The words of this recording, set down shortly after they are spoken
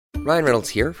Ryan Reynolds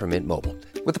here from Mint Mobile.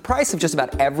 With the price of just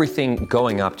about everything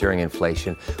going up during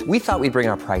inflation, we thought we'd bring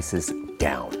our prices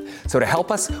down. So to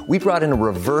help us, we brought in a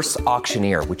reverse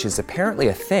auctioneer, which is apparently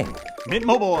a thing. Mint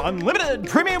Mobile Unlimited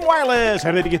Premium Wireless.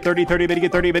 How to get 30, 30, how to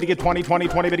get 30, how to get 20, 20,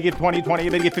 20, how to get 20, 20, how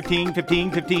to get 15,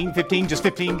 15, 15, 15, just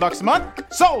 $15 a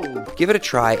month? Sold! Give it a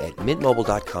try at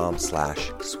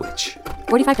mintmobile.com/switch.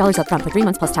 $45 up front for 3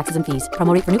 months plus taxes and fees.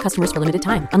 Promo rate for new customers for limited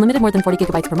time. Unlimited more than 40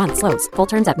 gigabytes per month. Slows full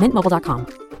terms at mintmobile.com.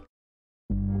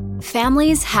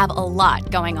 Families have a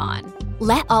lot going on.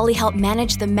 Let Ollie help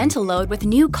manage the mental load with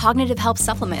new cognitive help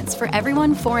supplements for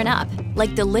everyone 4 and up,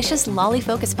 like delicious Lolly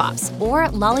Focus Pops or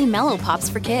Lolly Mellow Pops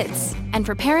for kids. And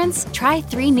for parents, try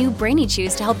 3 new Brainy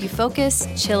Chews to help you focus,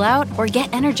 chill out, or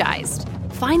get energized.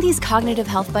 Find these cognitive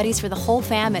health buddies for the whole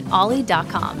fam at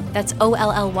ollie.com. That's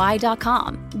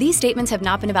OLLY.com. These statements have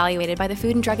not been evaluated by the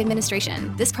Food and Drug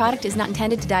Administration. This product is not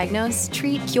intended to diagnose,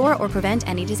 treat, cure, or prevent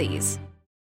any disease.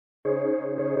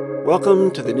 Welcome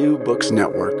to the New Books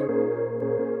Network.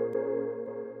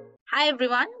 Hi,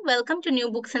 everyone. Welcome to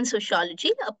New Books in Sociology,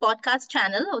 a podcast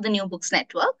channel of the New Books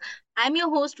Network. I'm your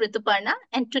host, Rituparna,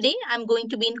 and today I'm going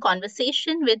to be in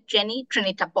conversation with Jenny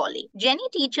Trinitapoli. Jenny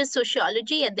teaches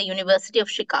sociology at the University of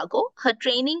Chicago. Her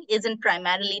training is in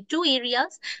primarily 2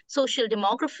 areas, social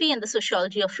demography and the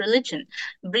sociology of religion.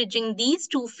 Bridging these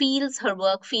 2 fields, her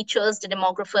work features the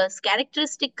demographer's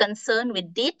characteristic concern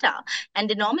with data and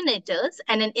denominators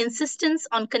and an insistence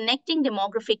on connecting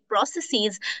demographic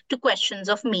processes to questions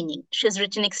of meaning. She's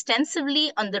written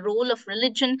extensively on the role of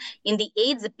religion in the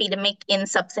AIDS epidemic in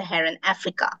sub-Saharan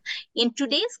Africa. In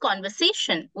today's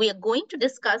conversation, we are going to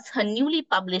discuss her newly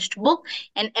published book,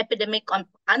 An Epidemic on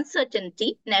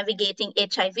Uncertainty, Navigating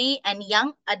HIV and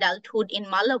Young Adulthood in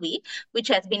Malawi, which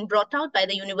has been brought out by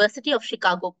the University of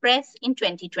Chicago Press in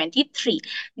 2023.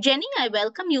 Jenny, I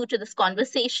welcome you to this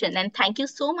conversation and thank you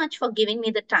so much for giving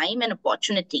me the time and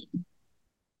opportunity.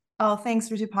 Oh, thanks,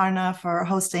 Rituparna, for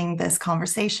hosting this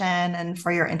conversation and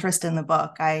for your interest in the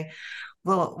book. I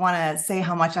will want to say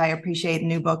how much I appreciate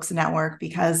New Books Network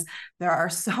because there are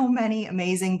so many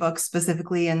amazing books,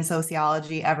 specifically in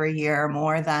sociology every year,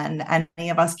 more than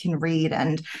any of us can read.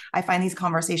 And I find these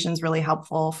conversations really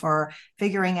helpful for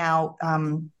figuring out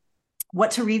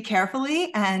what to read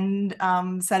carefully and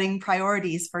setting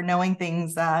priorities for knowing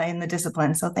things in the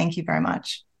discipline. So thank you very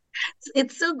much.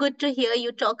 It's so good to hear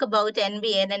you talk about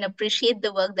NBN and appreciate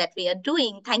the work that we are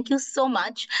doing. Thank you so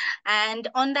much. And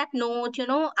on that note,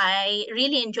 I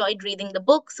really enjoyed reading the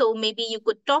book. So maybe you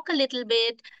could talk a little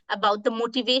bit about the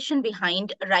motivation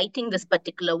behind writing this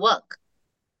particular work.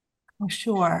 Oh,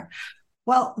 sure.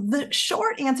 Well, the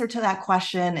short answer to that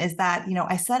question is that,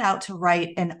 I set out to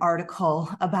write an article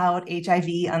about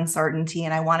HIV uncertainty,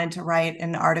 and I wanted to write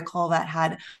an article that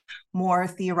had more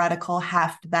theoretical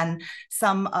heft than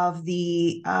some of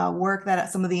the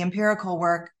empirical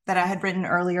work that I had written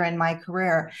earlier in my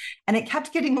career. And it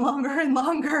kept getting longer and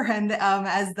longer. And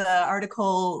as the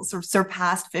article sort of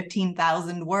surpassed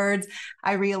 15,000 words,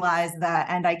 I realized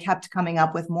that, and I kept coming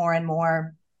up with more and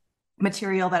more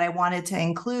material that I wanted to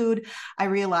include, I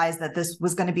realized that this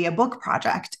was going to be a book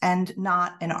project and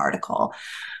not an article.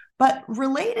 But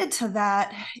related to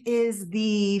that is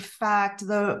the fact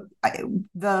the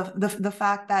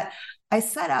fact that I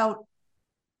set out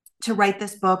to write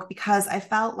this book because I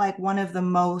felt like one of the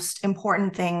most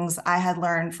important things I had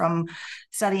learned from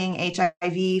studying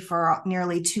HIV for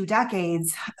nearly 2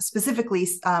 decades, specifically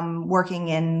working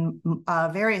in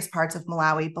various parts of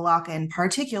Malawi, Balaka in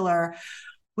particular,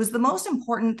 was the most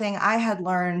important thing I had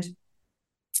learned,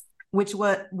 which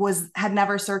had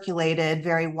never circulated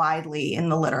very widely in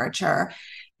the literature.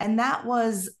 And that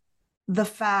was the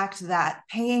fact that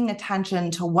paying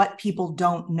attention to what people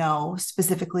don't know,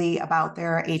 specifically about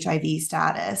their HIV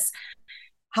status,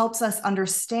 helps us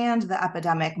understand the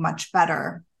epidemic much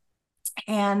better.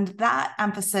 And that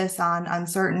emphasis on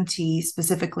uncertainty,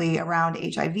 specifically around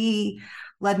HIV,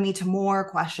 led me to more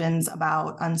questions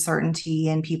about uncertainty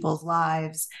in people's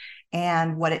lives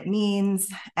and what it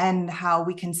means and how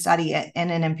we can study it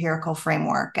in an empirical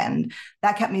framework. And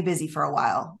that kept me busy for a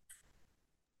while.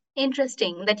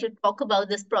 Interesting that you talk about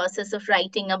this process of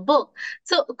writing a book.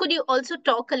 So could you also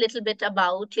talk a little bit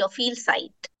about your field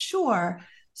site? Sure.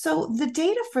 So the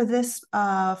data for this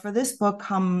book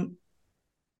come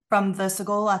from the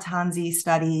Segola Tanzi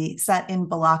study set in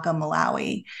Balaka,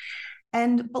 Malawi.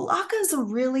 And Balaka is a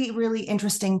really, really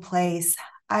interesting place.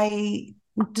 I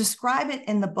describe it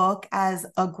in the book as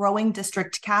a growing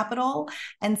district capital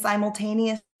and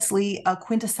simultaneously a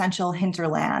quintessential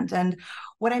hinterland. And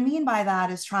what I mean by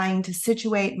that is trying to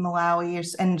situate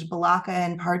Malawi and Balaka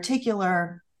in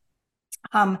particular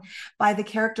by the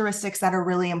characteristics that are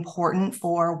really important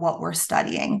for what we're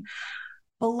studying.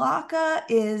 Balaka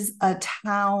is a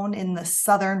town in the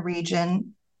southern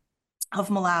region of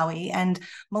Malawi, and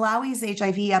Malawi's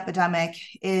HIV epidemic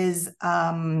is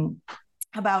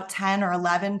about 10 or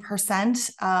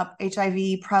 11%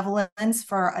 HIV prevalence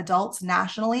for adults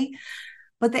nationally.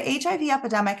 But the HIV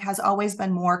epidemic has always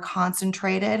been more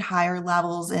concentrated, higher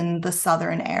levels in the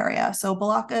southern area. So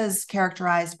Balaka is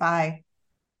characterized by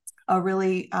a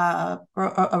really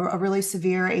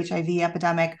severe HIV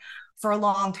epidemic for a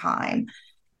long time.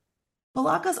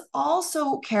 Balaka is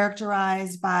also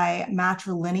characterized by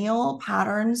matrilineal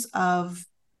patterns of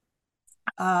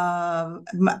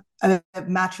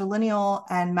matrilineal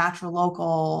and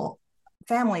matrilocal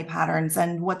family patterns.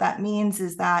 And what that means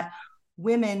is that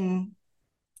women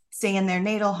stay in their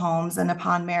natal homes, and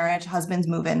upon marriage, husbands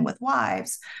move in with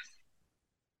wives.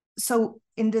 So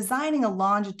in designing a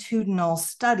longitudinal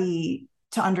study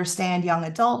to understand young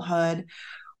adulthood,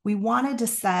 we wanted to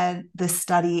set this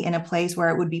study in a place where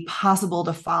it would be possible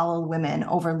to follow women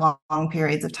over long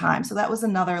periods of time. So that was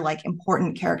another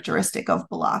important characteristic of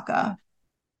Balaka.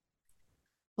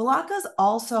 Balaka is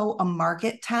also a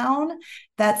market town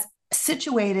that's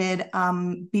situated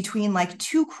between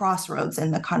two crossroads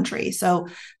in the country. So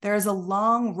there's a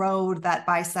long road that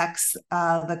bisects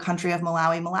the country of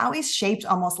Malawi. Malawi's shaped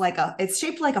almost it's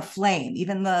shaped like a flame.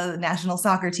 Even the national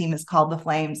soccer team is called the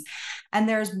Flames. And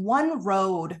there's one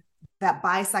road that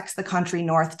bisects the country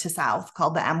north to south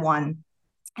called the M1.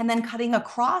 And then cutting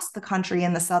across the country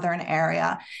in the southern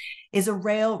area is a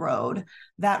railroad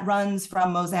that runs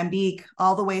from Mozambique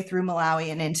all the way through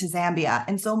Malawi and into Zambia.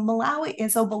 And so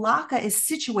Balaka is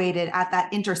situated at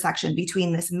that intersection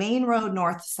between this main road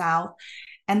north to south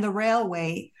and the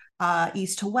railway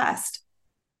east to west.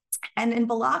 And in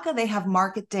Balaka, they have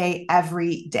market day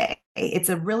every day. It's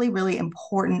a really, really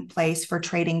important place for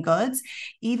trading goods,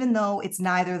 even though it's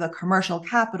neither the commercial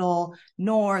capital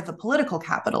nor the political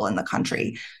capital in the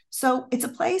country. So it's a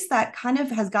place that kind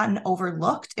of has gotten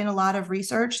overlooked in a lot of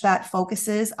research that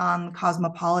focuses on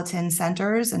cosmopolitan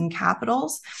centers and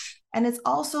capitals. And it's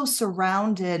also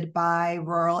surrounded by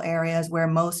rural areas where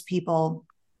most people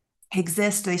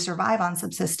exist. They survive on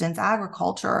subsistence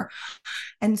agriculture.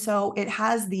 And so it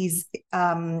has these, if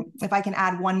I can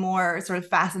add one more sort of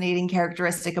fascinating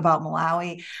characteristic about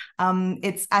Malawi,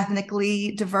 it's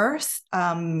ethnically diverse.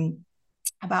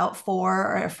 About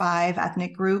 4 or 5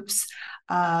 ethnic groups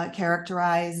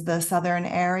characterize the southern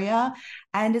area.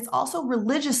 And it's also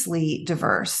religiously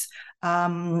diverse.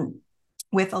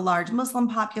 With a large Muslim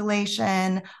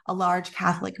population, a large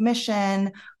Catholic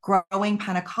mission, growing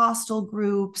Pentecostal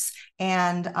groups,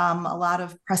 and a lot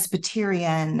of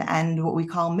Presbyterian and what we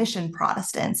call mission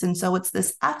Protestants. And so it's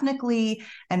this ethnically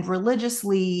and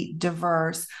religiously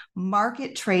diverse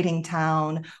market trading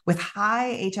town with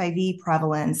high HIV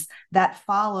prevalence that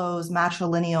follows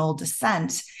matrilineal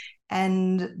descent.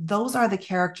 And those are the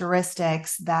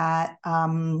characteristics that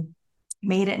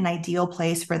made it an ideal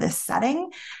place for this setting.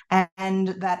 And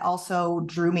that also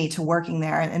drew me to working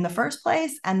there in the first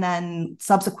place, and then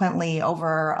subsequently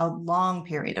over a long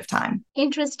period of time.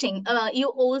 Interesting. You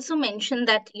also mentioned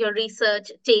that your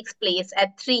research takes place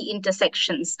at 3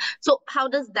 intersections. So how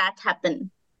does that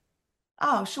happen?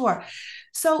 Oh, sure.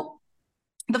 So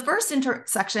the first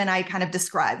intersection I kind of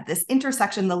described, this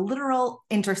intersection, the literal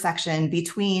intersection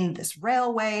between this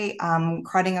railway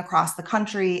cutting across the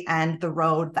country and the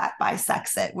road that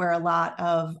bisects it, where a lot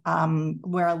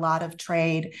of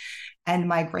trade and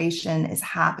migration is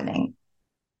happening.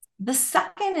 The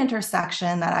second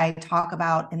intersection that I talk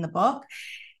about in the book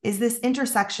is this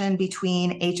intersection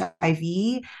between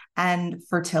HIV and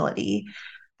fertility.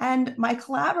 And my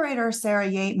collaborator, Sarah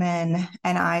Yateman,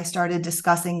 and I started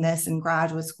discussing this in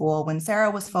graduate school when Sarah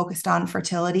was focused on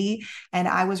fertility, and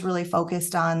I was really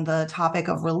focused on the topic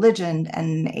of religion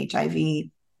and HIV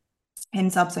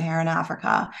in sub-Saharan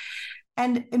Africa.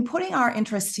 And in putting our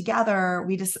interests together,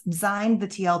 we designed the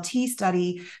TLT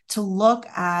study to look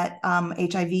at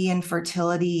HIV and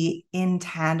fertility in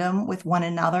tandem with one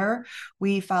another.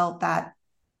 We felt that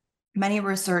many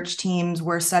research teams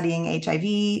were studying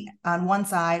HIV on one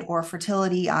side or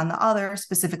fertility on the other,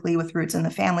 specifically with roots in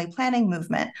the family planning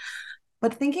movement.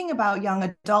 But thinking about young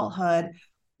adulthood,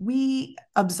 we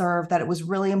observed that it was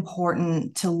really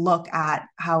important to look at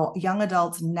how young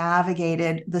adults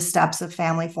navigated the steps of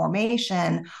family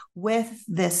formation with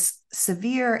this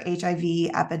severe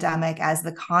HIV epidemic as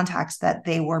the context that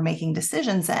they were making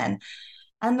decisions in.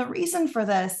 And the reason for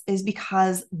this is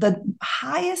because the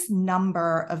highest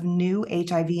number of new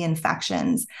HIV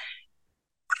infections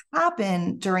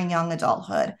happen during young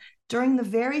adulthood. during the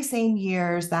very same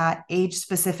years that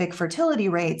age-specific fertility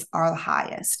rates are the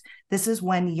highest. This is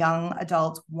when young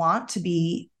adults want to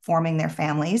be forming their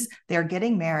families, they're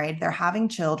getting married, they're having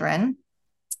children.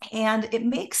 And it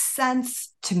makes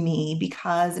sense to me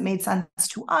because it made sense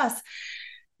to us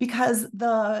because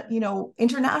the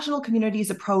international community's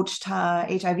approach to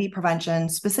HIV prevention,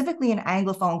 specifically in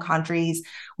Anglophone countries,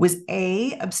 was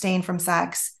A, abstain from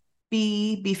sex,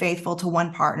 B, be faithful to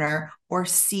one partner, or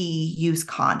C, use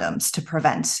condoms to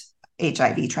prevent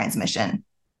HIV transmission.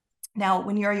 Now,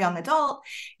 when you're a young adult,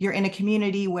 you're in a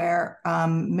community where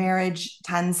marriage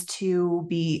tends to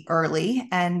be early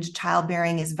and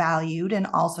childbearing is valued and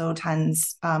also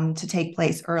tends to take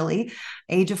place early.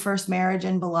 Age of first marriage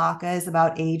in Balaka is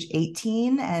about age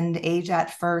 18 and age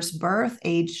at first birth,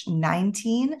 age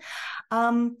 19.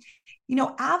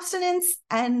 Abstinence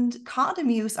and condom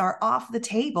use are off the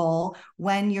table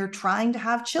when you're trying to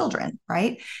have children,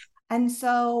 right? And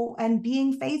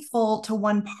being faithful to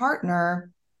one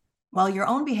partner, well, your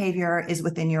own behavior is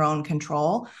within your own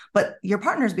control, but your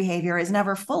partner's behavior is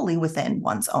never fully within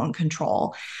one's own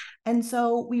control. And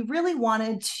so we really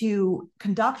wanted to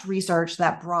conduct research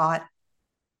that brought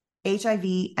HIV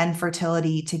and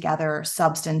fertility together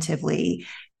substantively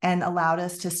and allowed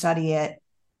us to study it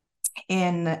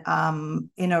in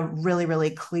a really, really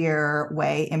clear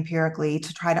way empirically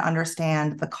to try to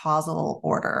understand the causal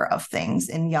order of things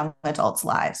in young adults'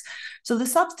 lives. So the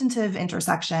substantive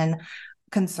intersection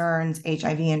concerns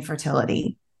HIV and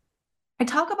fertility. I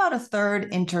talk about a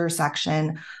third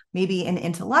intersection, maybe an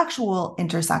intellectual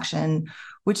intersection,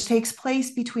 which takes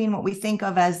place between what we think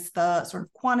of as the sort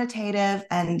of quantitative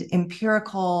and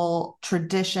empirical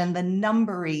tradition, the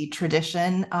numbery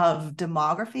tradition of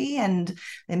demography and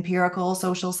empirical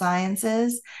social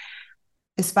sciences,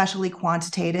 especially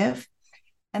quantitative.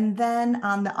 And then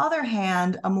on the other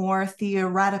hand, a more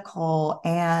theoretical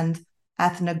and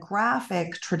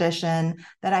ethnographic tradition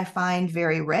that I find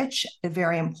very rich,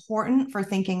 very important for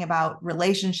thinking about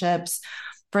relationships,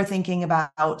 for thinking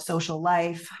about social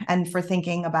life, and for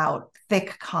thinking about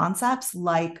thick concepts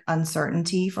like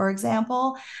uncertainty, for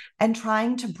example, and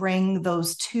trying to bring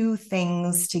those two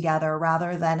things together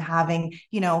rather than having,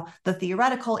 the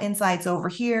theoretical insights over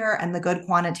here and the good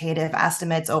quantitative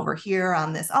estimates over here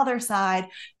on this other side,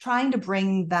 trying to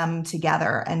bring them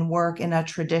together and work in a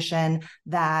tradition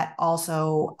that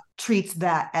also treats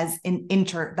that as an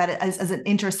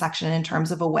intersection in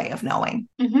terms of a way of knowing.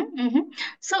 Mm-hmm, mm-hmm.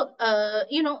 So,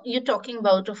 you're talking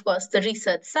about, of course, the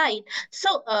research side.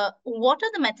 So, what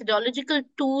are the methodological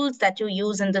tools that you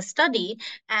use in the study,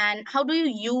 and how do you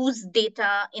use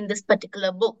data in this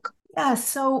particular book? Yeah,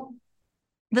 so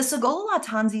the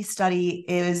Segola-Latanzi study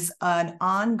is an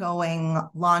ongoing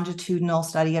longitudinal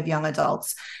study of young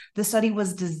adults. The study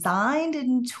was designed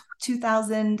in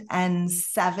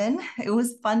 2007. It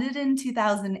was funded in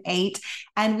 2008,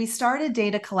 and we started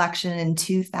data collection in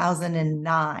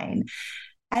 2009.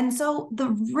 And so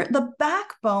the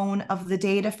backbone of the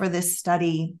data for this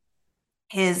study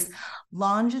is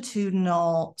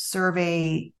longitudinal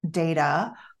survey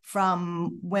data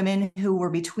from women who were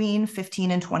between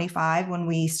 15 and 25 when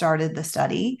we started the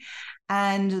study.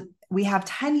 And we have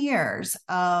 10 years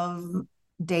of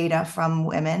data from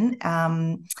women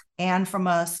and from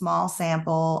a small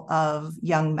sample of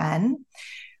young men.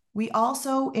 We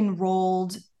also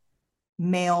enrolled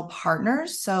male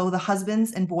partners, so the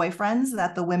husbands and boyfriends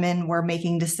that the women were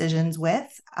making decisions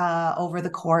with over the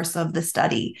course of the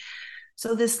study.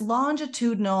 So this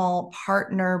longitudinal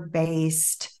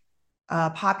partner-based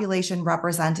population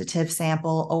representative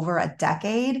sample over a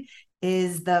decade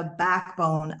is the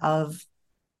backbone of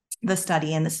the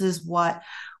study. And this is what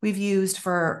we've used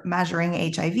for measuring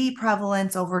HIV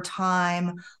prevalence over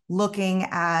time, looking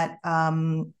at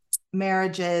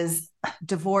marriages,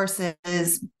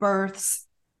 divorces, births,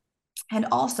 and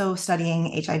also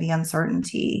studying HIV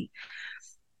uncertainty.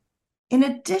 In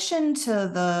addition to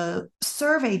the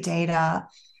survey data,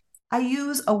 I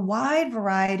use a wide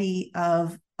variety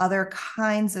of other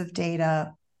kinds of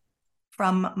data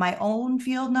from my own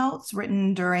field notes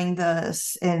written during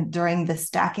this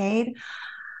decade.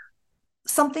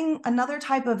 Another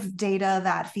type of data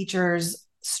that features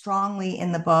strongly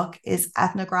in the book is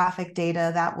ethnographic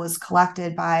data that was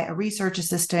collected by a research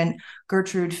assistant,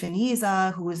 Gertrude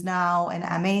Finiza, who is now an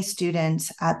MA student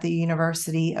at the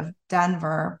University of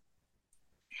Denver.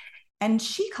 And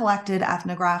she collected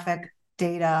ethnographic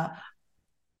data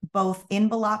both in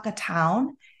Balaka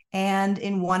town and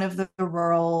in one of the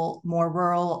more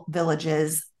rural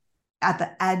villages at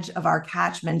the edge of our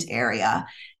catchment area.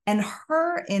 And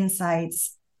her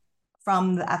insights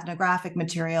from the ethnographic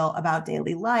material about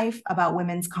daily life, about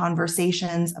women's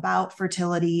conversations, about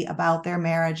fertility, about their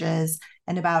marriages,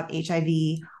 and about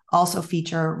HIV also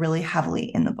feature really heavily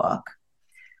in the book.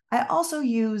 I also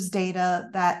use data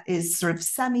that is sort of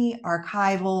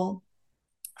semi-archival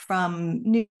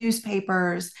from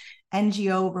newspapers,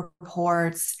 NGO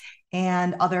reports,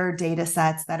 and other data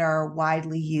sets that are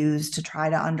widely used to try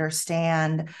to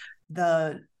understand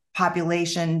the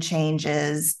population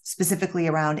changes, specifically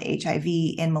around HIV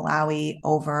in Malawi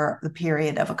over the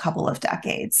period of a couple of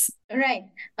decades. Right.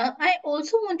 I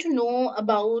also want to know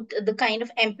about the kind of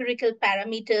empirical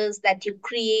parameters that you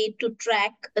create to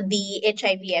track the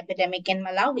HIV epidemic in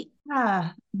Malawi.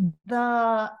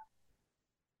 The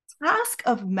task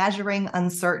of measuring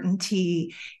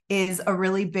uncertainty is a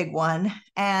really big one,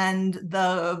 and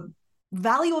the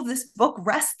value of this book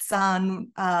rests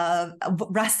on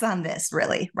this,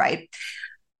 really, right?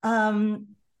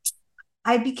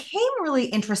 I became really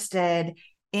interested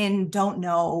in don't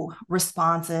know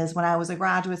responses when I was a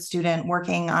graduate student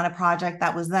working on a project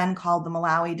that was then called the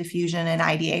Malawi Diffusion and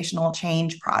Ideational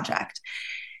Change Project.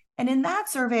 And in that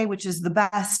survey, which is the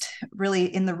best really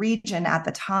in the region at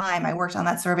the time, I worked on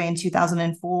that survey in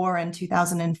 2004 and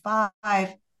 2005.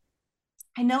 I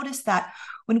noticed that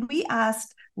when we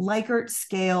asked Likert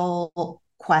scale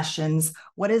questions,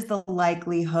 what is the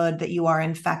likelihood that you are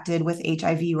infected with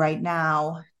HIV right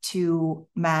now, to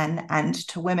men and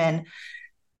to women,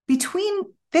 between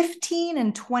 15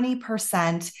 and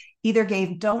 20% either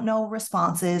gave don't know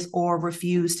responses or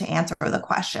refused to answer the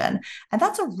question. And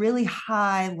that's a really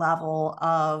high level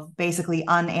of basically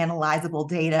unanalyzable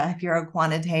data if you're a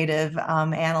quantitative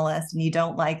analyst and you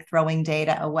don't like throwing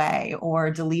data away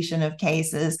or deletion of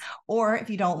cases, or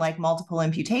if you don't like multiple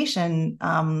imputation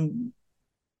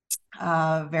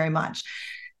very much.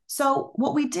 So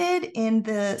what we did in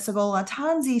the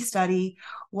Segola-Tanzi study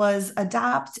was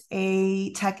adopt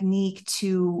a technique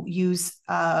to use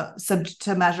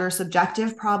to measure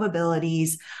subjective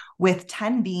probabilities with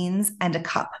 10 beans and a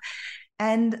cup.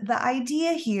 And the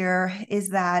idea here is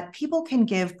that people can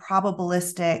give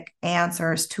probabilistic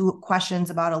answers to questions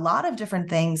about a lot of different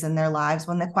things in their lives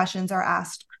when the questions are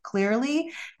asked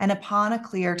clearly and upon a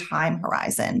clear time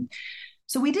horizon.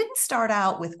 So we didn't start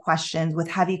out with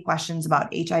heavy questions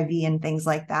about HIV and things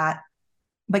like that.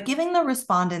 But giving the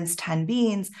respondents 10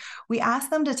 beans, we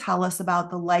asked them to tell us about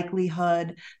the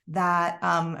likelihood that,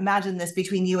 imagine this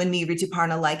between you and me,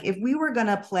 Rituparna, like if we were going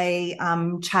to play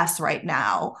chess right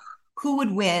now, who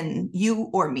would win, you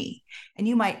or me? And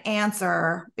you might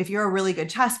answer, if you're a really good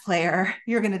chess player,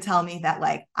 you're going to tell me that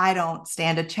like, I don't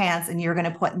stand a chance, and you're going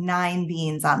to put 9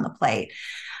 beans on the plate.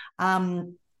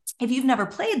 If you've never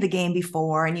played the game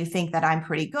before and you think that I'm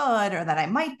pretty good or that I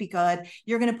might be good,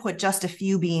 you're going to put just a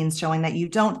few beans showing that you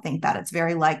don't think that it's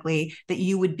very likely that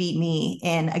you would beat me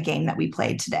in a game that we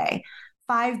played today.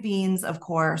 5 beans, of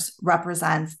course,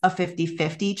 represents a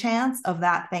 50-50 chance of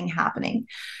that thing happening.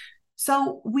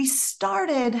 So we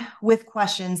started with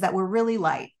questions that were really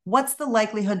light. What's the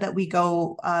likelihood that you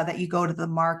go to the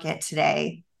market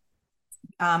today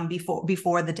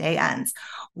before the day ends?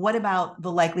 What about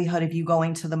the likelihood of you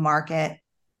going to the market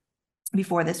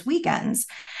before this week ends?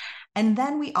 And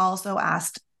then we also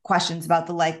asked questions about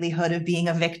the likelihood of being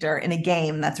a victor in a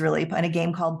game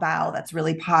called Bow that's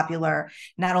really popular,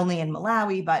 not only in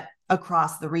Malawi, but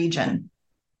across the region.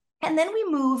 And then we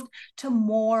moved to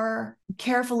more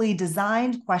carefully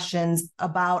designed questions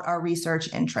about our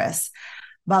research interests,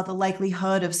 about the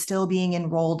likelihood of still being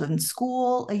enrolled in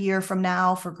school a year from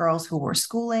now for girls who were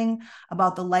schooling,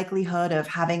 about the likelihood of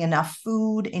having enough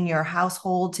food in your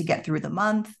household to get through the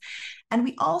month. And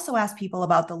we also asked people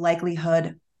about the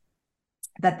likelihood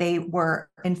that they were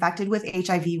infected with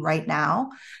HIV right now,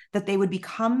 that they would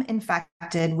become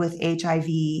infected with HIV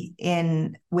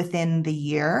within the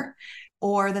year,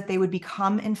 or that they would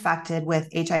become infected with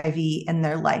HIV in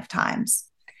their lifetimes.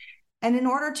 And in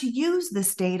order to use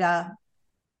this data,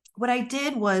 what I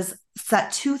did was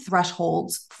set 2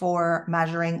 thresholds for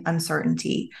measuring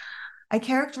uncertainty. I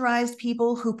characterized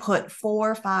people who put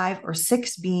 4, 5, or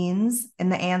 6 beans in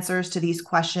the answers to these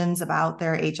questions about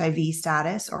their HIV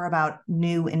status or about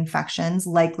new infections,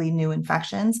 likely new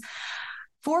infections.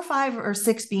 4, 5, or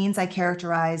 6 beans, I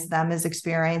characterized them as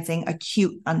experiencing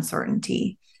acute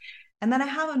uncertainty. And then I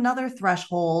have another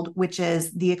threshold, which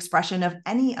is the expression of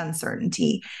any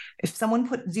uncertainty. If someone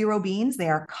put 0 beans, they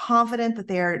are confident that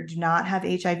they do not have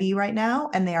HIV right now,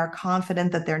 and they are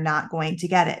confident that they're not going to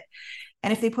get it.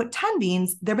 And if they put 10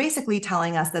 beans, they're basically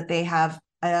telling us that they have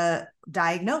a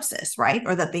diagnosis, right?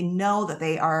 Or that they know that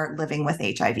they are living with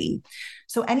HIV.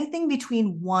 So anything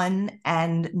between 1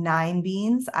 and 9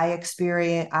 beans, I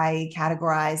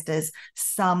categorized as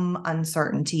some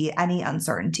uncertainty, any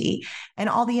uncertainty. And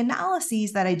all the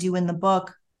analyses that I do in the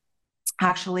book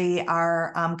actually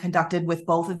are conducted with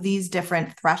both of these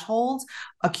different thresholds,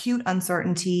 acute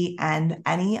uncertainty and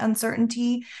any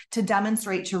uncertainty, to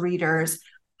demonstrate to readers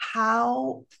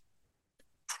how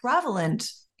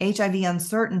prevalent HIV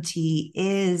uncertainty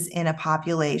is in a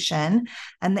population.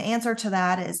 And the answer to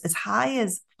that is as high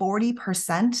as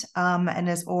 40%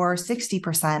 or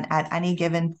 60% at any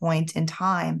given point in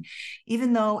time,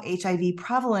 even though HIV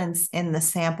prevalence in the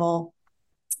sample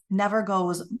never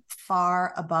goes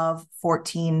far above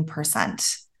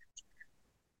 14%.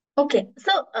 Okay,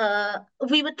 so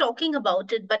we were talking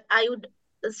about it, but I would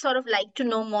sort of like to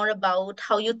know more about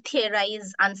how you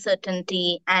theorize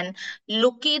uncertainty and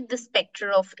locate the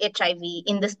specter of HIV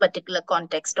in this particular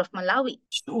context of Malawi.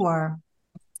 Sure.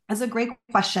 That's a great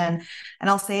question. And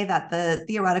I'll say that the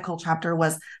theoretical chapter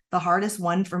was the hardest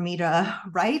one for me to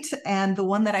write, and the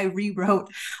one that I rewrote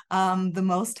the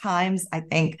most times, I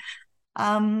think.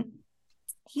 I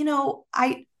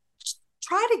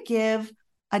try to give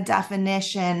a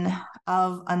definition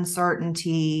of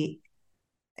uncertainty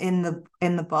in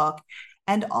the book,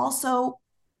 and also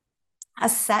a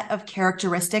set of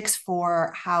characteristics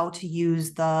for how to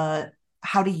use the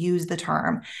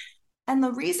term. And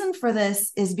the reason for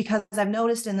this is because I've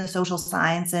noticed in the social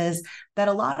sciences that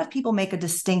a lot of people make a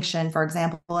distinction. For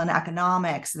example, in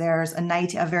economics, there's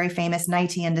a very famous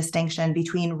Knightian distinction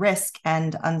between risk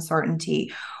and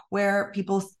uncertainty, where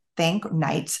people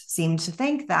Knights seem to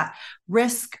think that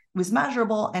risk was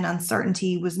measurable and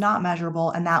uncertainty was not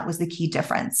measurable, and that was the key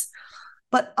difference.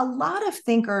 But a lot of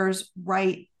thinkers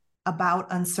write about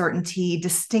uncertainty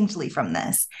distinctly from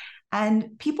this.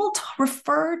 And people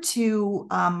refer to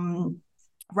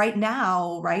right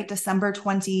now, right, December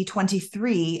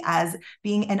 2023 as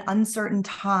being an uncertain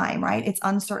time, right? It's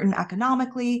uncertain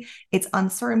economically. It's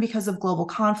uncertain because of global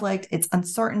conflict. It's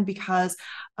uncertain because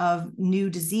of new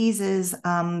diseases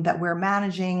that we're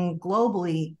managing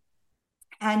globally.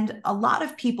 And a lot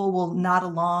of people will nod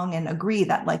along and agree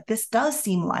that this does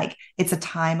seem like it's a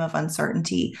time of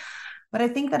uncertainty. But I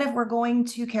think that if we're going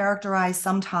to characterize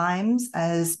some times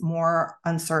as more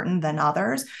uncertain than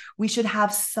others, we should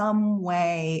have some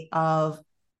way of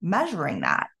measuring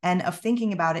that and of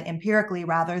thinking about it empirically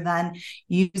rather than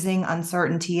using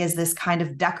uncertainty as this kind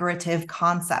of decorative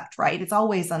concept, right? It's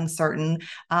always uncertain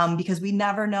because we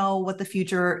never know what the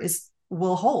future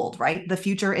will hold, right? The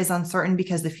future is uncertain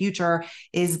because the future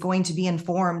is going to be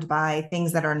informed by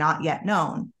things that are not yet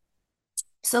known.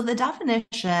 So the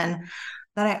definition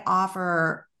that I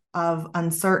offer of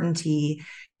uncertainty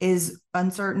is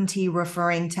uncertainty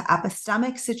referring to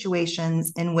epistemic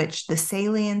situations in which the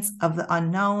salience of the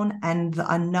unknown and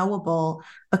the unknowable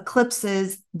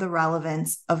eclipses the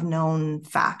relevance of known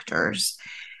factors.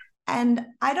 And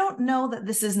I don't know that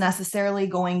this is necessarily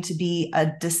going to be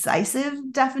a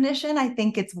decisive definition. I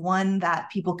think it's one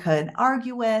that people could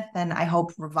argue with and I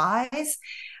hope revise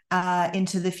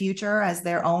into the future as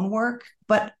their own work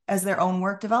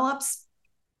develops.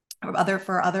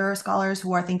 For other scholars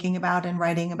who are thinking about and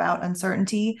writing about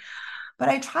uncertainty. But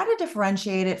I try to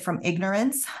differentiate it from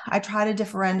ignorance. I try to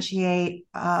differentiate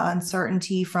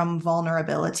uncertainty from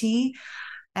vulnerability,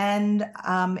 and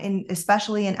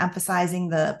especially in emphasizing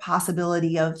the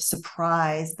possibility of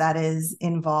surprise that is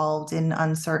involved in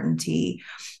uncertainty.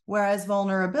 Whereas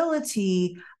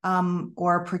vulnerability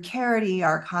or precarity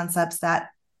are concepts that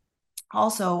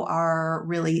also are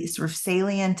really sort of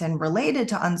salient and related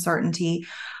to uncertainty.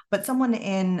 But someone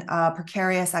in a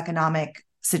precarious economic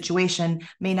situation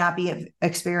may not be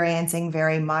experiencing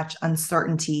very much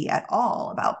uncertainty at all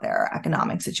about their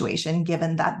economic situation,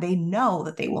 given that they know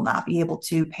that they will not be able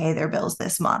to pay their bills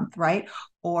this month, right?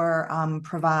 Or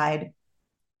provide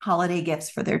holiday gifts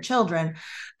for their children.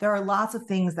 There are lots of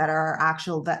things that are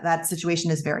that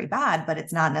situation is very bad, but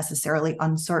it's not necessarily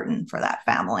uncertain for that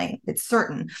family. It's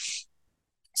certain.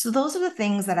 So those are the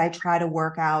things that I try to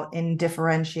work out in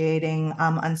differentiating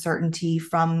uncertainty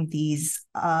from these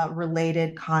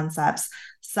related concepts,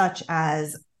 such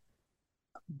as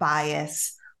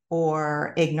bias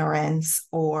or ignorance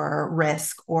or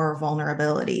risk or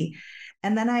vulnerability.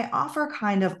 And then I offer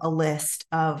kind of a list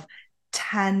of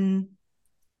 10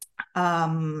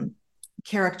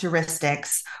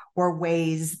 characteristics or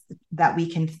ways that we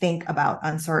can think about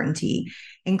uncertainty,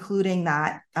 including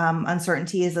that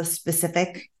uncertainty is a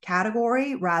specific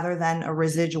category rather than a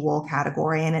residual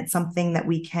category. And it's something that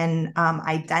we can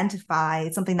identify.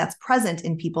 It's something that's present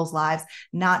in people's lives,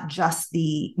 not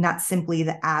simply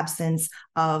the absence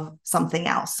of something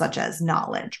else, such as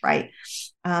knowledge, right?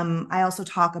 I also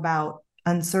talk about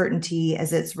uncertainty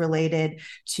as it's related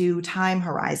to time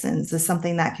horizons is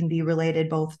something that can be related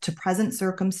both to present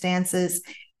circumstances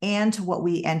and to what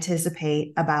we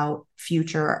anticipate about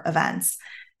future events.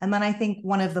 And then I think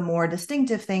one of the more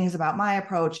distinctive things about my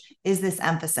approach is this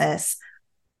emphasis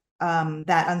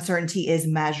that uncertainty is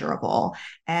measurable,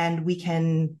 and we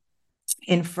can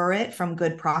infer it from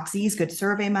good proxies, good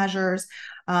survey measures.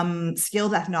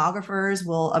 Skilled ethnographers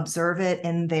will observe it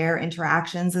in their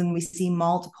interactions, and we see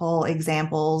multiple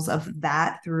examples of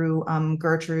that through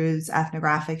Gertrude's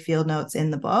ethnographic field notes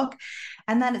in the book.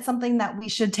 And that it's something that we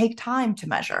should take time to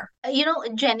measure.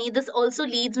 Jenny, this also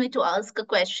leads me to ask a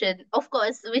question, of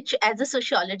course, which as a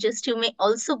sociologist, you may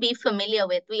also be familiar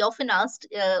with. We are often asked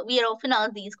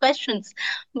these questions,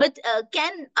 but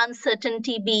can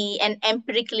uncertainty be an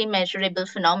empirically measurable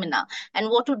phenomena? And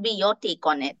what would be your take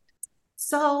on it?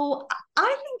 So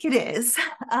I think it is.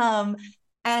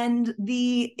 And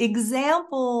the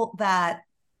example that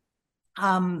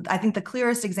I think the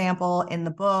clearest example in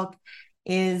the book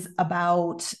is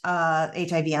about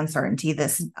HIV uncertainty,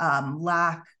 this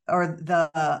lack or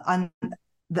the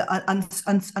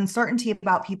uncertainty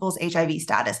about people's HIV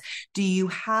status. Do you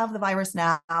have the virus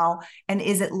now? And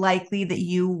is it likely that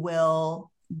you will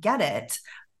get it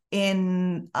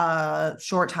in a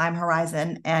short time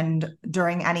horizon and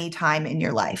during any time in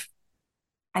your life?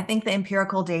 I think the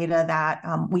empirical data that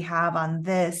we have on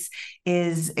this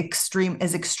is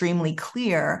extremely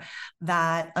clear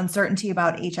that uncertainty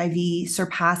about HIV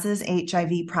surpasses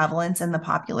HIV prevalence in the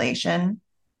population,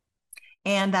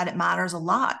 and that it matters a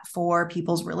lot for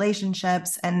people's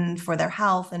relationships and for their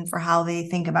health and for how they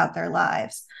think about their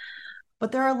lives.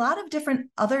 But there are a lot of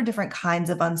different kinds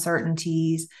of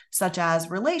uncertainties, such as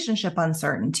relationship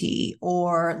uncertainty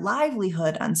or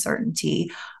livelihood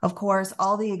uncertainty. Of course,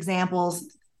 all the examples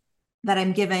that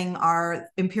I'm giving are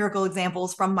empirical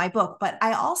examples from my book, but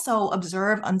I also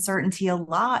observe uncertainty a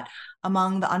lot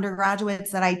among the undergraduates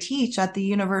that I teach at the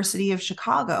University of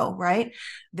Chicago, right?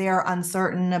 They're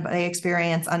uncertain, they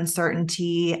experience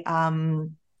uncertainty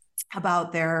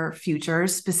about their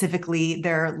futures, specifically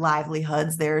their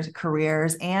livelihoods, their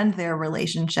careers, and their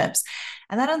relationships.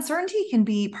 And that uncertainty can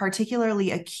be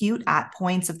particularly acute at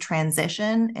points of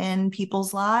transition in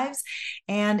people's lives.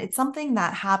 And it's something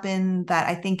that happened that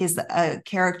I think is a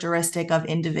characteristic of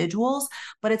individuals,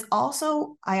 but it's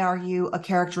also, I argue, a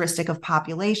characteristic of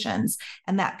populations,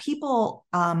 and that people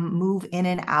move in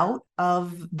and out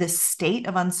of this state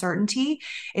of uncertainty.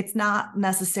 It's not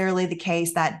necessarily the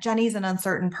case that Jenny's an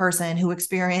uncertain person who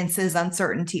experiences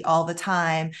uncertainty all the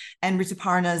time, and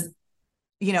Rituparna's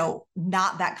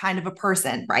not that kind of a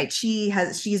person, right?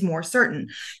 She's more certain.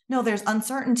 No, there's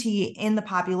uncertainty in the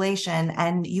population,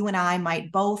 and you and I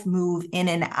might both move in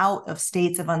and out of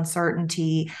states of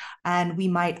uncertainty, and we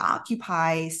might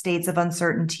occupy states of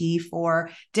uncertainty for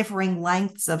differing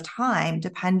lengths of time,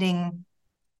 depending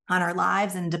on our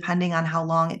lives and depending on how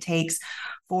long it takes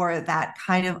for that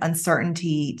kind of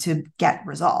uncertainty to get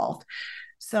resolved.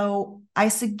 So I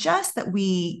suggest that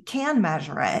we can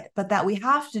measure it, but that we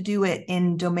have to do it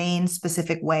in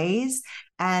domain-specific ways,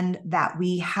 and that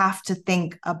we have to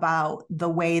think about the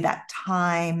way that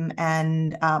time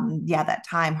and that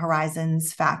time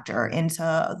horizons factor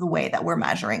into the way that we're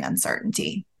measuring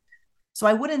uncertainty. So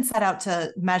I wouldn't set out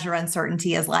to measure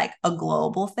uncertainty as like a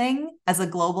global thing, as a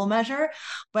global measure,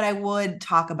 but I would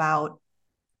talk about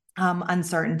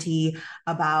uncertainty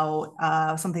about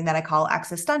something that I call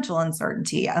existential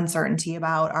uncertainty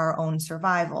about our own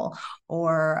survival,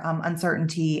 or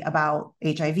uncertainty about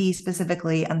HIV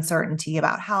specifically, uncertainty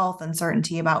about health,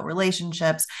 uncertainty about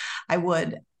relationships. I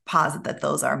would posit that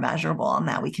those are measurable and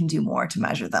that we can do more to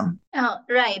measure them.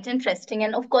 Right. Interesting.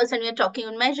 And of course, when we're talking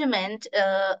on measurement,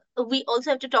 we also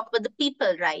have to talk about the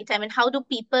people, right? I mean, how do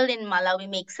people in Malawi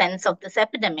make sense of this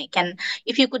epidemic? And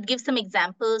if you could give some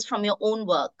examples from your own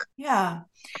work. Yeah.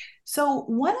 So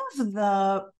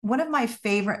one of my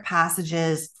favorite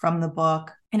passages from the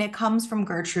book, and it comes from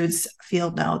Gertrude's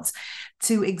field notes,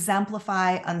 to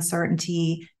exemplify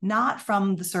uncertainty, not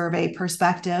from the survey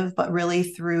perspective, but really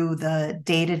through the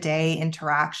day-to-day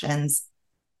interactions.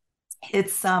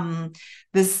 It's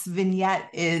this vignette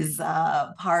is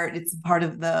part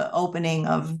of the opening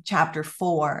of chapter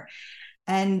 4.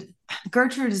 And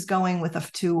Gertrude is going with a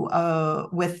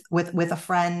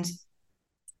friend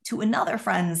to another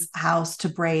friend's house to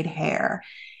braid hair.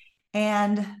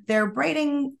 And they're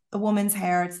braiding the woman's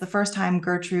hair. It's the first time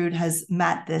Gertrude has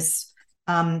met this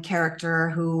character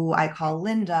who I call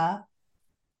Linda.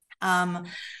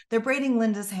 They're braiding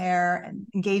Linda's hair,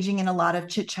 engaging in a lot of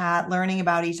chit chat, learning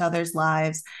about each other's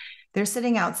lives. They're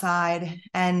sitting outside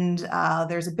and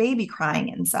there's a baby crying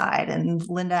inside. And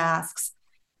Linda asks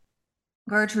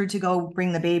Gertrude to go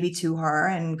bring the baby to her.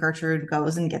 And Gertrude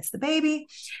goes and gets the baby.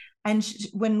 And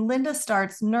when Linda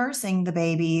starts nursing the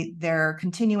baby, they're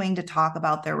continuing to talk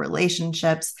about their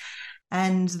relationships.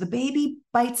 And the baby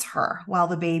bites her while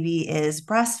the baby is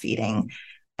breastfeeding.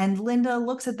 And Linda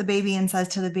looks at the baby and says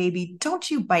to the baby,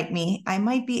 "Don't you bite me. I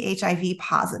might be HIV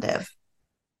positive."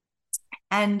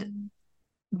 And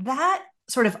that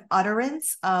sort of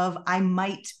utterance of "I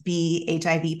might be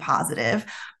HIV positive,"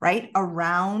 right,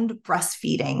 around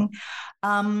breastfeeding,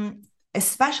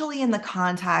 especially in the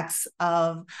context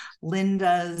of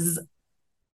Linda's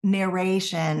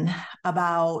narration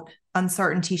about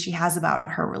uncertainty she has about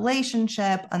her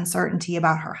relationship, uncertainty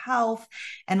about her health,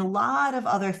 and a lot of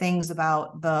other things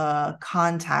about the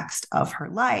context of her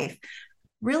life,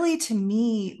 really, to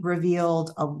me,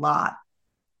 revealed a lot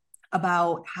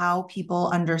about how people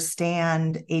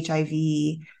understand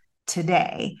HIV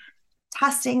today.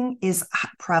 Testing is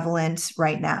prevalent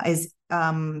right now,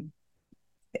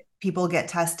 people get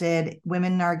tested,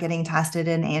 women are getting tested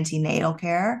in antenatal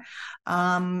care,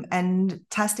 and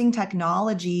testing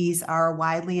technologies are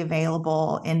widely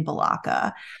available in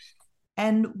Balaka.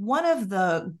 And one of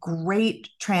the great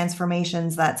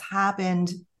transformations that's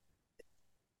happened,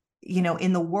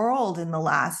 in the world in the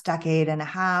last decade and a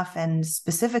half, and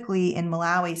specifically in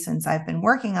Malawi since I've been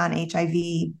working on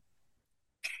HIV,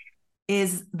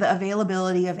 is the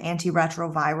availability of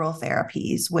antiretroviral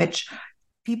therapies, which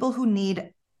people who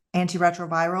need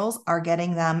antiretrovirals are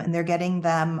getting them, and they're getting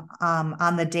them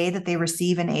on the day that they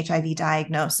receive an HIV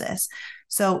diagnosis.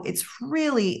 So it's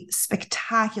really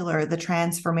spectacular, the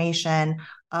transformation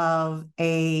of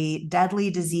a deadly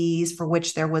disease for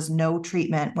which there was no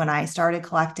treatment when I started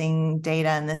collecting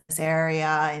data in this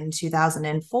area in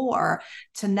 2004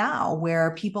 to now,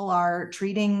 where people are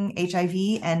treating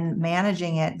HIV and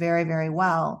managing it very, very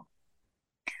well.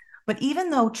 But even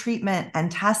though treatment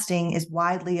and testing is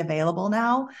widely available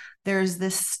now, there's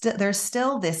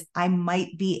still this "I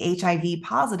might be HIV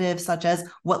positive," such as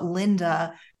what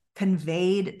Linda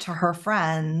conveyed to her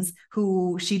friends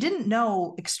who she didn't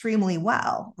know extremely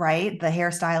well, right? The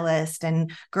hairstylist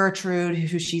and Gertrude,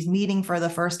 who she's meeting for the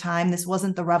first time. This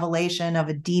wasn't the revelation of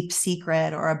a deep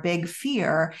secret or a big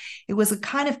fear. It was a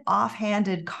kind of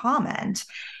offhanded comment.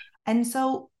 And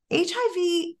so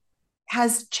HIV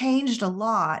has changed a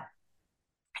lot.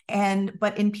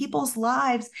 But in people's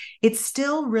lives, it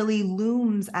still really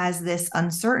looms as this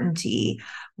uncertainty,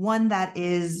 one that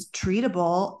is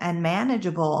treatable and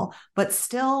manageable, but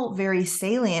still very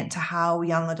salient to how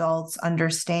young adults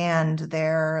understand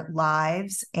their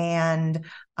lives and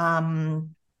how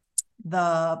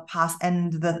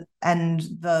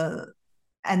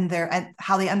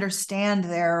they understand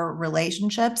their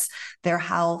relationships, their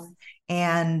health,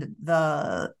 and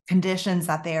the conditions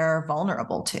that they're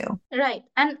vulnerable to. Right.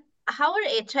 And how are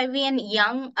HIV and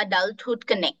young adulthood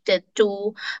connected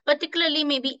to particularly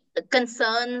maybe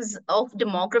concerns of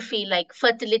demography like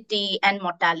fertility and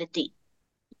mortality?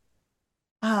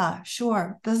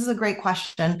 Sure. This is a great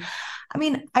question. I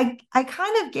mean, I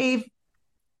kind of gave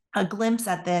a glimpse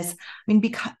at this. I mean,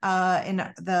 because in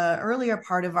the earlier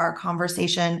part of our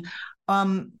conversation,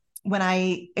 when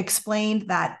I explained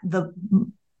that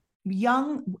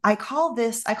I call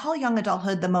young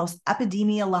adulthood the most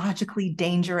epidemiologically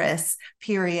dangerous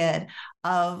period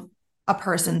of a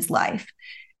person's life,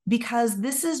 because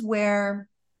this is where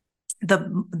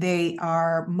they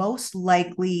are most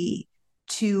likely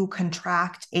to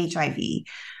contract HIV.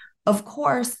 Of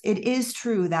course, it is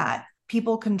true that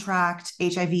people contract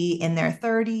HIV in their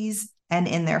 30s and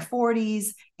in their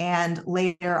 40s and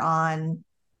later on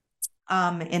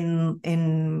in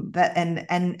that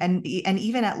and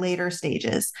even at later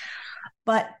stages.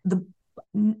 But the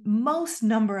most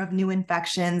number of new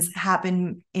infections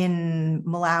happen in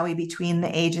Malawi between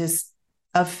the ages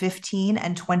of 15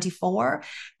 and 24.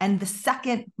 And the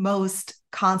second most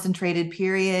concentrated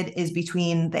period is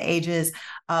between the ages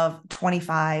of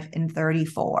 25 and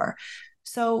 34.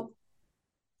 So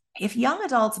if young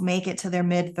adults make it to their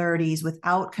mid-30s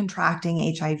without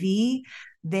contracting HIV,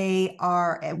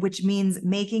 which means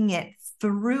making it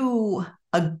through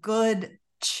a good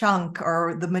chunk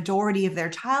or the majority of their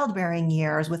childbearing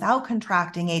years without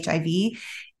contracting HIV,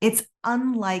 it's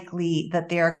unlikely that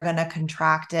they're going to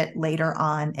contract it later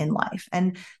on in life.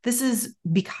 And this is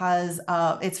because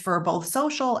it's for both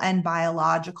social and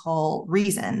biological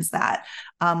reasons that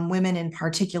women in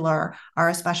particular are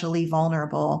especially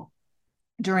vulnerable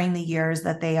during the years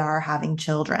that they are having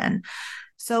children.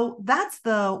 So that's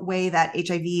the way that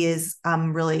HIV is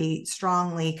really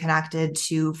strongly connected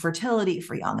to fertility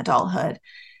for young adulthood.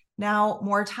 Now,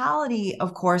 mortality,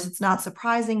 of course, it's not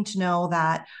surprising to know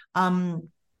that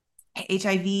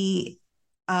HIV,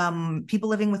 people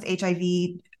living with HIV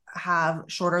have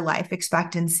shorter life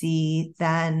expectancy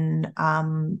than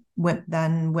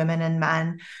women and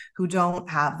men who don't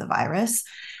have the virus.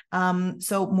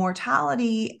 So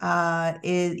mortality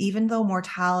is, even though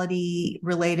mortality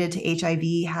related to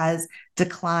HIV has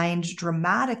declined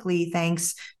dramatically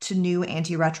thanks to new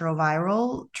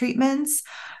antiretroviral treatments,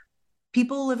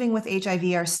 people living with HIV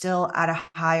are still at a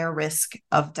higher risk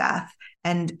of death.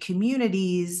 And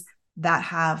communities that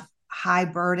have high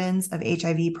burdens of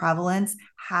HIV prevalence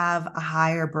have a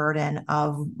higher burden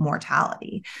of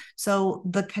mortality. So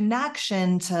the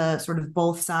connection to sort of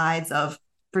both sides of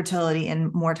fertility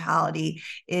and mortality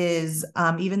is,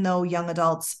 even though young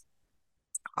adults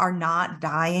are not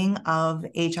dying of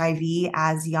HIV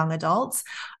as young adults,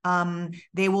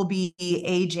 they will be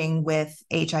aging with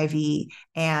HIV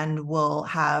and will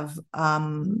have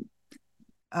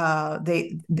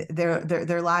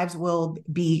their lives will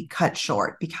be cut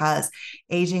short because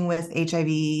aging with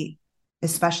HIV,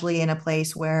 especially in a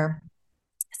place where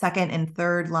second and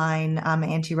third line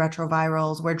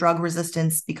antiretrovirals, where drug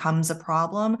resistance becomes a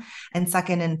problem and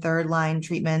second and third line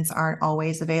treatments aren't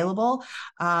always available.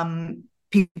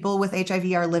 People with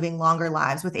HIV are living longer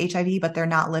lives with HIV, but they're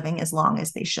not living as long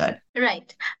as they should.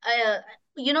 Right.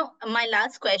 My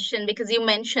last question, because you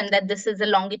mentioned that this is a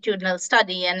longitudinal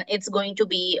study and it's going to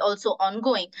be also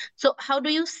ongoing. So how do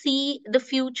you see the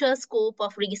future scope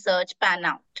of research pan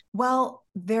out? Well,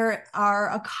 there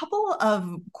are a couple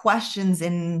of questions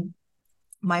in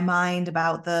my mind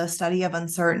about the study of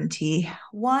uncertainty.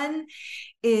 One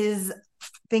is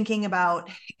thinking about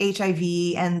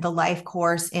HIV and the life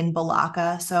course in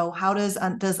Balaka. So how does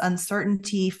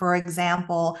uncertainty, for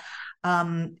example,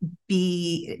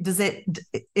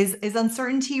 is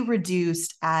uncertainty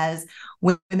reduced as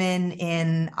women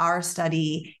in our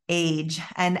study age,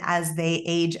 and as they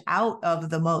age out of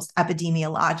the most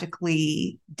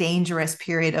epidemiologically dangerous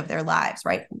period of their lives,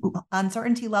 right?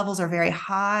 Uncertainty levels are very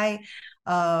high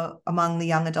among the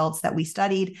young adults that we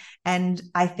studied. And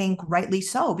I think rightly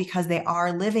so, because they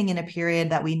are living in a period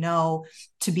that we know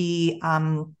to be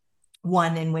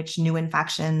one in which new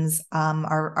infections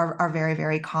are very,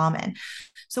 very common.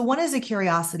 So one is a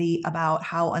curiosity about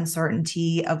how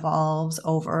uncertainty evolves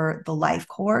over the life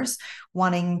course,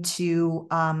 wanting to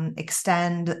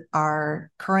extend our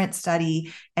current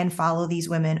study and follow these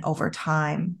women over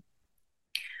time.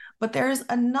 But there's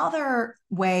another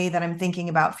way that I'm thinking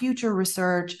about future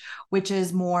research, which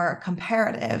is more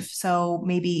comparative. So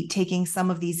maybe taking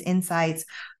some of these insights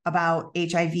about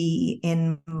HIV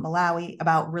in Malawi,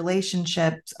 about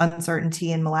relationships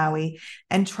uncertainty in Malawi,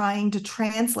 and trying to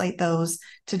translate those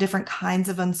to different kinds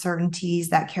of uncertainties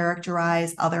that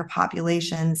characterize other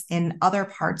populations in other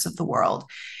parts of the world.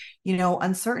 You know,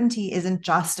 uncertainty isn't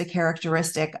just a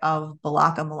characteristic of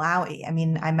Balaka, Malawi. I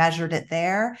mean, I measured it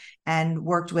there and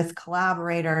worked with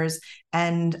collaborators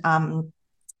and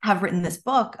have written this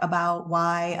book about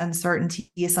why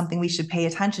uncertainty is something we should pay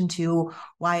attention to,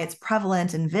 why it's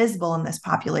prevalent and visible in this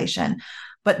population.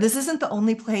 But this isn't the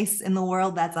only place in the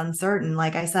world that's uncertain.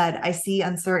 Like I said, I see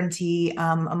uncertainty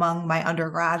among my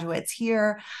undergraduates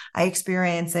here. I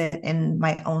experience it in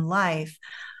my own life.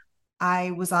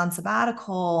 I was on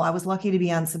sabbatical. I was lucky to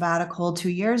be on sabbatical 2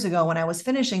 years ago when I was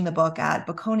finishing the book at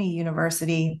Bocconi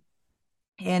University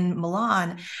in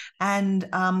Milan. And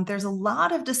there's a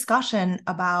lot of discussion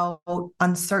about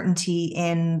uncertainty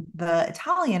in the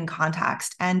Italian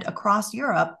context and across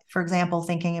Europe, for example,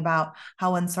 thinking about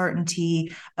how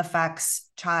uncertainty affects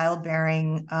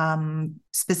childbearing,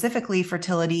 specifically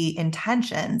fertility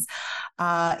intentions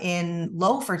in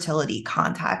low fertility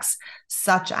contexts,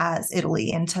 such as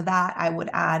Italy. And to that, I would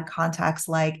add contexts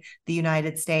like the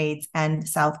United States and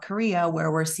South Korea,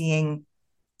 where we're seeing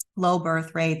low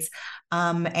birth rates,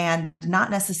 and not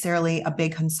necessarily a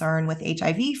big concern with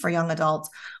HIV for young adults,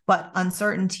 but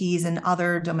uncertainties in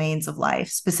other domains of life,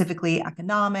 specifically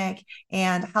economic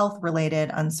and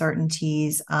health-related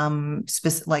uncertainties,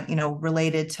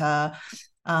 related to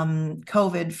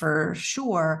COVID for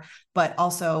sure, but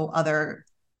also other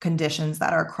conditions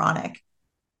that are chronic.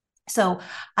 So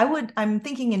I'm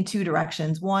thinking in two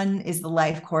directions. One is the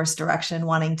life course direction,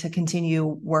 wanting to continue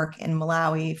work in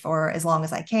Malawi for as long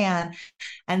as I can.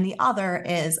 And the other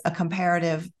is a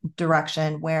comparative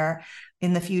direction where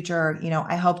in the future,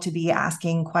 I hope to be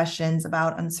asking questions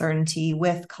about uncertainty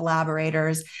with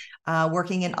collaborators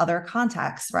working in other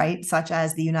contexts, right? Such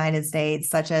as the United States,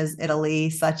 such as Italy,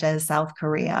 such as South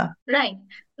Korea. Right.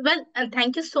 Well,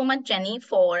 thank you so much, Jenny,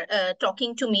 for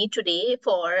talking to me today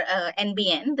for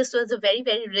NBN. This was a very,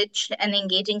 very rich and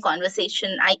engaging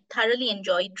conversation. I thoroughly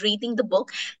enjoyed reading the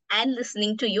book and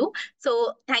listening to you.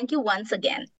 So thank you once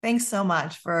again. Thanks so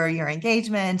much for your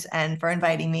engagement and for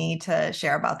inviting me to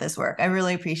share about this work. I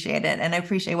really appreciate it, and I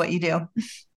appreciate what you do.